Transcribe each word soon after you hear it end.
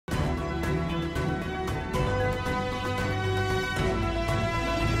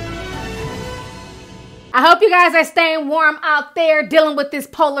I hope you guys are staying warm out there dealing with this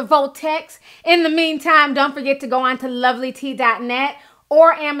polar vortex. In the meantime, don't forget to go on to lovelytea.net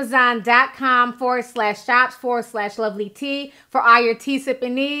or amazon.com/shops/lovelytea for all your tea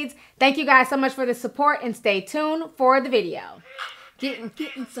sipping needs. Thank you guys so much for the support and stay tuned for the video. Getting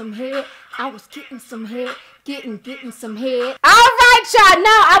some head. I was getting some head. Getting some head. All right, y'all. No,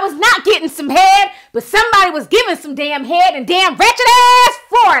 I was not getting some head, but somebody was giving some damn head in damn Ratchet ass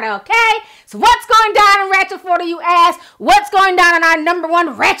Florida, okay? So what's going down in Ratchet, Florida, you ask? What's going down in our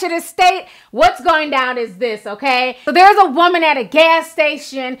 #1 Ratchet estate? What's going down is this, okay? So there's a woman at a gas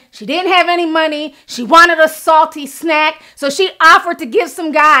station. She didn't have any money. She wanted a salty snack. So she offered to give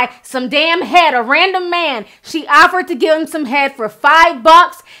some guy some damn head, a random man. She offered to give him some head for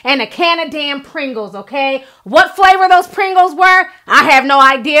 $5 and a can of damn Pringles, okay? What flavor those Pringles were, I have no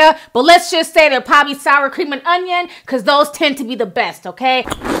idea. But let's just say they're probably sour cream and onion because those tend to be the best, okay?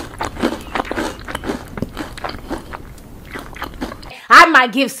 I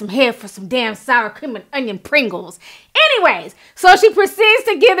might give some head for some damn sour cream and onion Pringles. Anyways, so she proceeds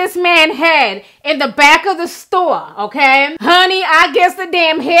to give this man head in the back of the store, okay? Honey, I guess the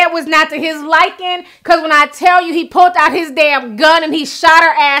damn head was not to his liking, because when I tell you he pulled out his damn gun and he shot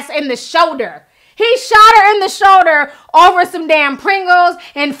her ass in the shoulder. He shot her in the shoulder over some damn Pringles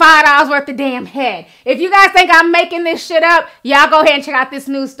and $5 worth of damn head. If you guys think I'm making this shit up, y'all go ahead and check out this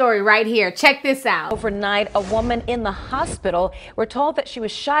news story right here. Check this out. Overnight, a woman in the hospital. We're told that she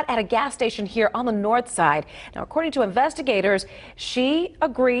was shot at a gas station here on the north side. Now, according to investigators, she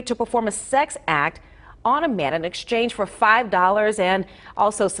agreed to perform a sex act on a man in exchange for $5 and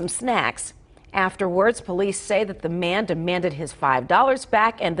also some snacks. Afterwards, police say that the man demanded his $5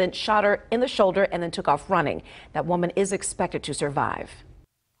 back and then shot her in the shoulder and then took off running. That woman is expected to survive.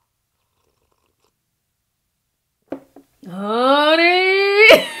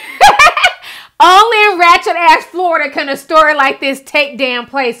 Honey! Only in Ratchet-ass Florida can a story like this take damn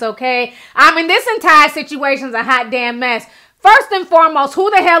place, okay? I mean, this entire situation's a hot damn mess. First and foremost, who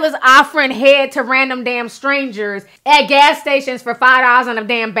the hell is offering head to random damn strangers at gas stations for $5 and a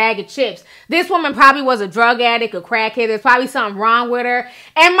damn bag of chips? This woman probably was a drug addict, a crackhead. There's probably something wrong with her.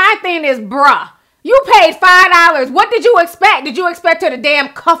 And my thing is, bruh, you paid $5. What did you expect? Did you expect her to damn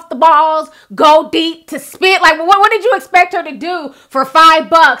cuff the balls, go deep, to spit? Like, what did you expect her to do for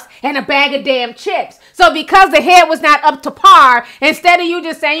 $5 and a bag of damn chips? So because the head was not up to par, instead of you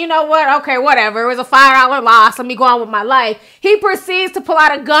just saying, you know what, okay, whatever, it was a $5 loss, let me go on with my life, he proceeds to pull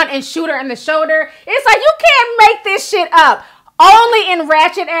out a gun and shoot her in the shoulder. It's like, you can't make this shit up. Only in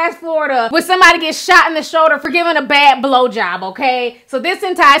Ratchet-ass Florida would somebody get shot in the shoulder for giving a bad blowjob, okay? So this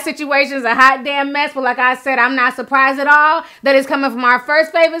entire situation is a hot damn mess, but like I said, I'm not surprised at all that it's coming from our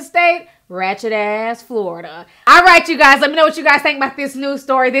first favorite state, Ratchet-ass Florida. All right, you guys, let me know what you guys think about this news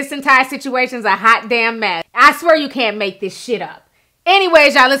story. This entire situation is a hot damn mess. I swear you can't make this shit up.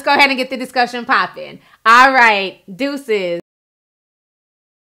 Anyways, y'all, let's go ahead and get the discussion popping. All right, deuces.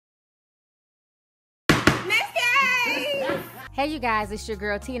 Hey you guys, it's your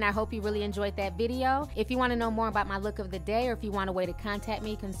girl T and I hope you really enjoyed that video. If you want to know more about my look of the day or if you want a way to contact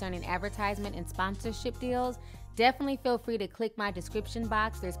me concerning advertisement and sponsorship deals, definitely feel free to click my description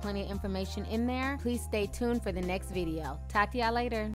box. There's plenty of information in there. Please stay tuned for the next video. Talk to y'all later.